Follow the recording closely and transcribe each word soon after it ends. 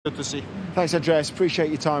Good to see. Thanks, Andreas. Appreciate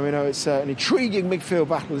your time. We know it's an intriguing midfield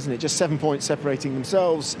battle, isn't it? Just 7 points separating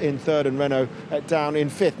themselves in third and Renault down in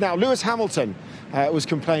fifth. Now, Lewis Hamilton was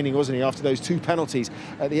complaining, wasn't he, after those two penalties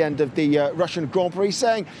at the end of the Russian Grand Prix,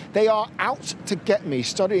 saying they are out to get me,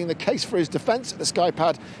 studying the case for his defence at the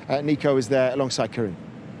Skypad. Nico is there alongside Karim.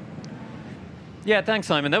 Yeah, thanks,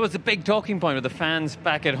 Simon. That was the big talking point with the fans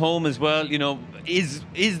back at home as well. You know, is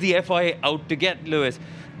the FIA out to get Lewis?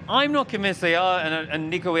 I'm not convinced they are, and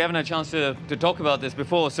Nico, we haven't had a chance to talk about this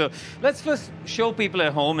before. So let's first show people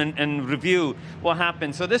at home and review what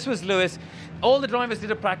happened. So this was Lewis. All the drivers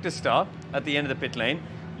did a practice start at the end of the pit lane.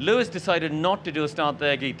 Lewis decided not to do a start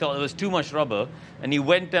there. He thought there was too much rubber, and he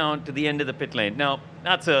went down to the end of the pit lane. Now,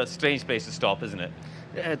 that's a strange place to stop, isn't it?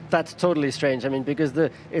 That's totally strange. I mean, because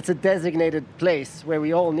it's a designated place where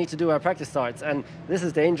we all need to do our practice starts, and this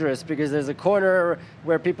is dangerous because there's a corner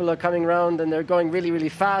where people are coming around and they're going really, really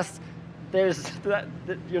fast.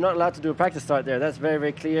 You're not allowed to do a practice start there. That's very,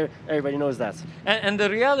 very clear. Everybody knows that. And the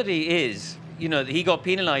reality is, you know, he got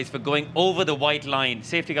penalised for going over the white line,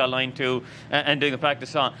 safety car line 2, and doing the practice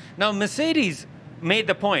start. Now, Mercedes made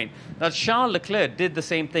the point that Charles Leclerc did the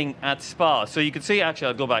same thing at Spa. So you can see, actually,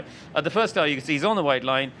 I'll go back. At the first start, you can see he's on the white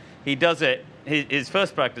line. He does it, his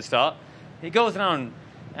first practice start. He goes around,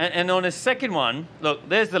 and on his second one, look,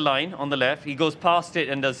 there's the line on the left. He goes past it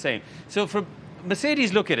and does the same. So for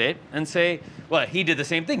Mercedes look at it and say, well, he did the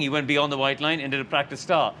same thing. He went beyond the white line and did a practice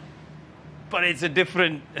start. But it's a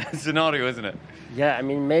different scenario, isn't it? Yeah, I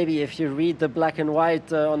mean, maybe if you read the black and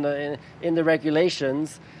white in the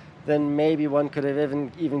regulations, then maybe one could have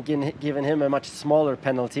even given him a much smaller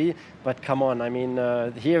penalty. But come on, I mean,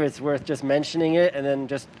 here it's worth just mentioning it and then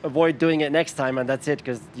just avoid doing it next time, and that's it,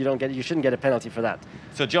 because you shouldn't get a penalty for that.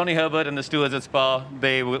 So Johnny Herbert and the stewards at Spa,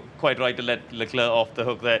 they were quite right to let Leclerc off the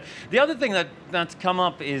hook there. The other thing that's come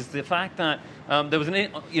up is the fact that there was an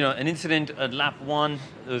incident at lap 1.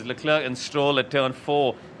 There was Leclerc and Stroll at turn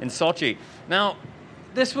 4 in Sochi. Now,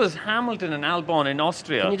 this was Hamilton and Albon in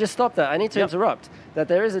Austria. Can you just stop that? I need to interrupt. That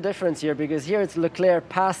there is a difference here, because here it's Leclerc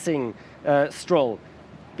passing Stroll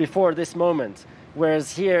before this moment,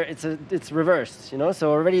 whereas here it's reversed. You know,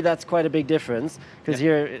 so already that's quite a big difference, because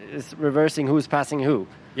here it's reversing who's passing who.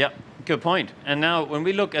 Yeah, good point. And now when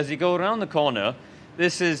we look as you go around the corner,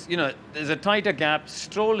 this is, you know, there's a tighter gap.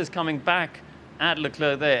 Stroll is coming back at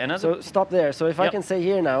Leclerc there. And so stop there. So if I can say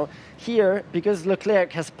here now, here, because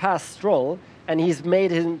Leclerc has passed Stroll, and he's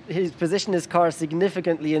positioned his car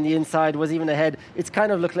significantly in the inside, was even ahead, it's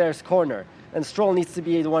kind of Leclerc's corner. And Stroll needs to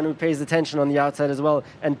be the one who pays attention on the outside as well,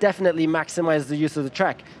 and definitely maximize the use of the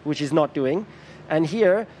track, which he's not doing. And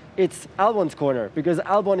here, it's Albon's corner, because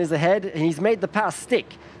Albon is ahead, and he's made the pass stick.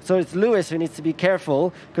 So it's Lewis who needs to be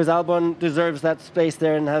careful, because Albon deserves that space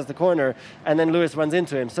there and has the corner, and then Lewis runs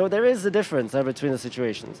into him. So there is a difference between the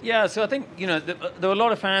situations. Yeah, so I think, you know, there were a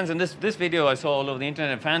lot of fans, and this video I saw all over the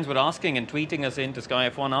internet, and fans were asking and tweeting us into Sky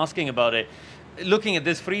F1, asking about it, looking at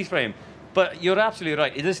this freeze frame. But you're absolutely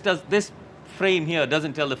right. This frame here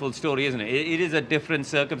doesn't tell the full story, isn't it? It is a different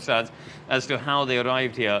circumstance as to how they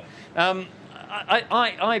arrived here.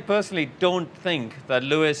 I personally don't think that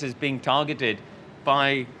Lewis is being targeted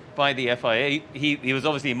by the FIA. He was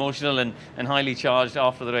obviously emotional and highly charged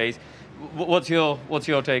after the race. What's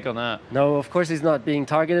your take on that? No, of course he's not being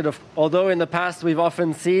targeted. Although in the past we've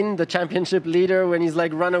often seen the championship leader, when he's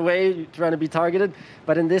like run away, trying to be targeted.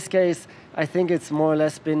 But in this case, I think it's more or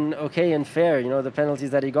less been okay and fair, you know, the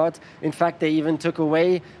penalties that he got. In fact, they even took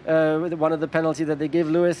away one of the penalties that they give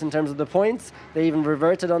Lewis in terms of the points. They even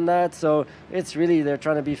reverted on that. So it's really, they're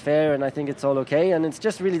trying to be fair, and I think it's all okay. And it's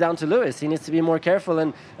just really down to Lewis. He needs to be more careful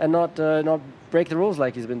and not break the rules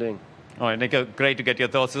like he's been doing. All right, Nico, great to get your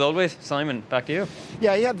thoughts as always. Simon, back to you.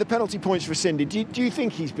 Yeah, he had the penalty points rescinded. Do you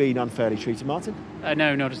think he's been unfairly treated, Martin?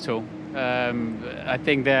 No, not at all. I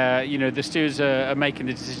think the stewards are making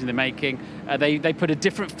the decision they're making. They put a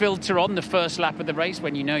different filter on the first lap of the race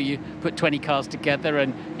when you put 20 cars together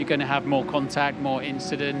and you're going to have more contact, more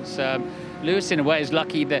incidents. Lewis, in a way, is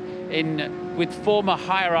lucky that with former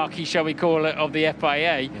hierarchy, shall we call it, of the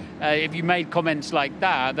FIA, if you made comments like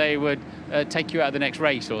that, they would take you out of the next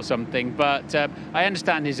race or something. But I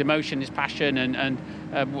understand his emotion, his passion, and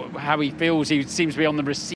how he feels. He seems to be on the receiving